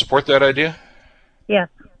 Do you support that idea? Yes,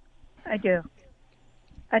 I do.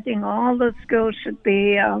 I think all the schools should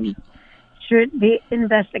be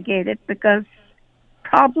investigated, because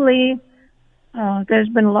probably there's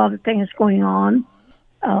been a lot of things going on.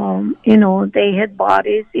 They hid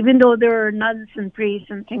bodies, even though there are nuns and priests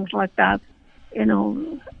and things like that.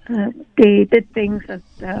 They did things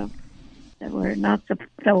that were not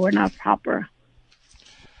proper.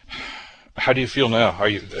 How do you feel now? Are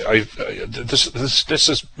you this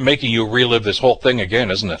is making you relive this whole thing again,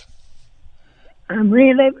 isn't it? I'm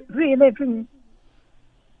reliving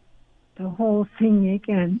the whole thing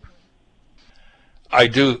again. I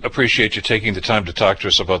do appreciate you taking the time to talk to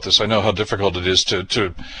us about this. I know how difficult it is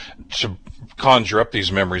to conjure up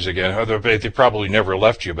these memories again. They probably never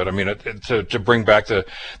left you, but I mean, to bring back the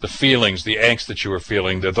feelings, the angst that you were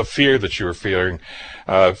feeling, the fear that you were feeling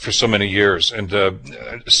for so many years. And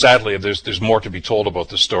sadly, there's more to be told about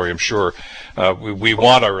this story, I'm sure. We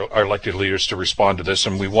want our elected leaders to respond to this,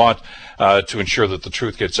 and we want to ensure that the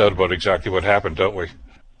truth gets out about exactly what happened, don't we?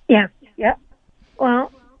 Yeah. Well,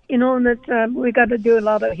 that we got to do a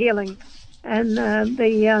lot of healing, and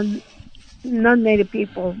the non-Native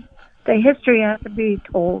people, the history has to be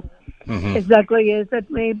told. Mm-hmm. Exactly as it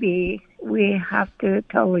may be. We have to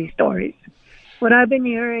tell these stories. What I've been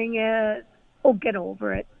hearing is, get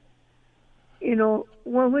over it.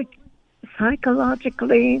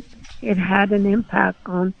 Psychologically, it had an impact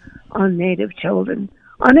on Native children,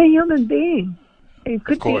 on a human being. It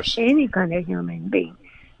could be any kind of human being.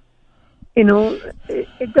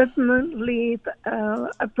 it doesn't leave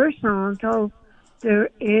a person until there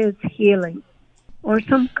is healing or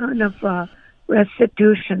some kind of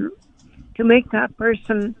restitution to make that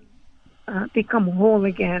person become whole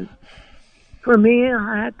again. For me,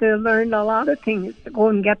 I had to learn a lot of things to go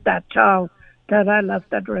and get that child that I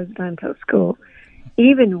left at residential school.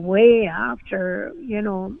 Even way after,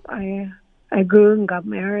 I grew and got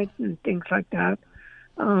married and things like that.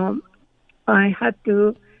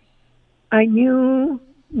 I knew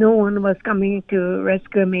no one was coming to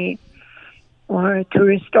rescue me or to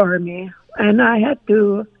restore me, and I had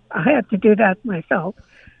to do that myself.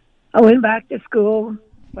 I went back to school,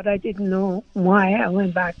 but I didn't know why I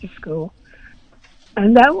went back to school.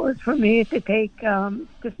 And that was for me to take, to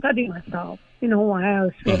study myself, why I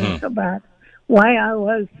was feeling so bad, why I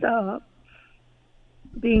was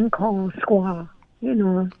being called squaw,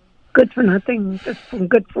 good for nothing, just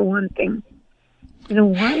good for one thing.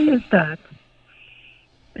 Why is that?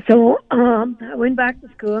 So I went back to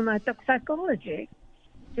school and I took psychology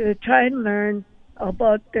to try and learn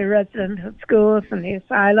about the residential schools and the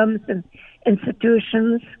asylums and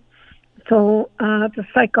institutions. So the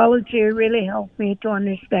psychology really helped me to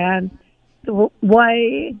understand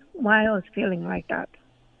why I was feeling like that.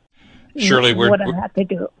 Shirley, what I had to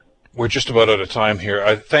do. We're just about out of time here.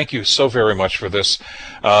 I thank you so very much for this,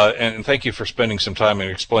 and thank you for spending some time and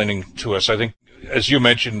explaining to us. I think, as you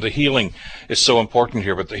mentioned, the healing is so important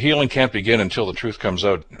here, but the healing can't begin until the truth comes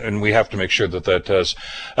out, and we have to make sure that that does.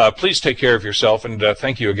 Please take care of yourself, and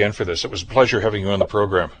thank you again for this. It was a pleasure having you on the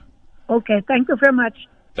program. Okay, thank you very much.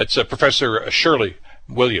 That's Professor Shirley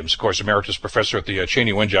Williams, of course, Emeritus Professor at the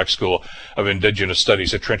Cheney Wenjack School of Indigenous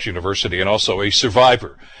Studies at Trent University, and also a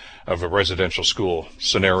survivor of a residential school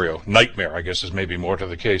scenario. Nightmare, I guess, is maybe more to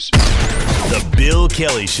the case. The Bill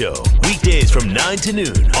Kelly Show, weekdays from 9 to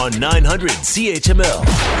noon on 900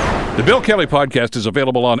 CHML. The Bill Kelly Podcast is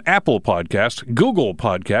available on Apple Podcast, Google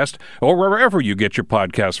Podcast, or wherever you get your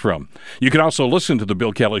podcasts from. You can also listen to The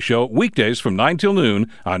Bill Kelly Show weekdays from 9 till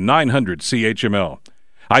noon on 900 CHML.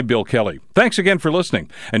 I'm Bill Kelly. Thanks again for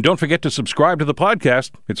listening. And don't forget to subscribe to the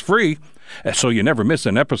podcast. It's free, so you never miss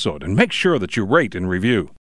an episode. And make sure that you rate and review.